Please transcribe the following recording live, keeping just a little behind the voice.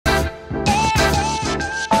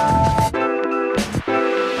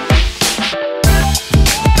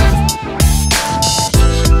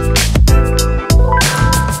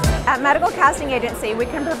Casting Agency, we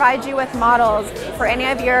can provide you with models for any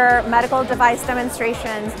of your medical device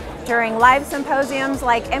demonstrations during live symposiums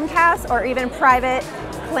like MCAS or even private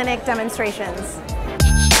clinic demonstrations.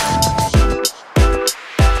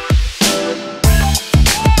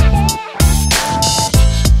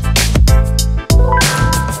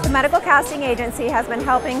 The Medical Casting Agency has been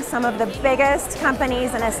helping some of the biggest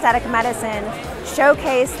companies in aesthetic medicine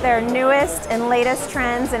showcase their newest and latest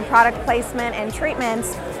trends in product placement and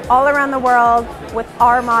treatments all around the world with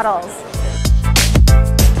our models.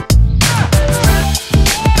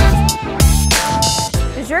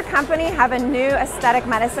 Does your company have a new aesthetic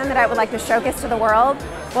medicine that I would like to showcase to the world?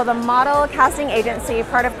 Well, the Model Casting Agency,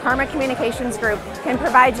 part of Karma Communications Group, can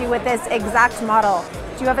provide you with this exact model.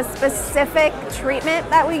 Do you have a specific treatment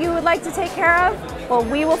that you would like to take care of? Well,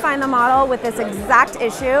 we will find the model with this exact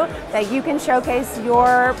issue that you can showcase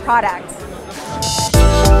your product.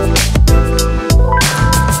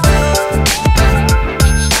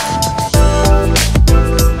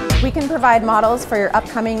 We can provide models for your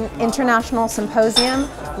upcoming international symposium,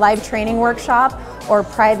 live training workshop, or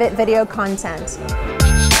private video content.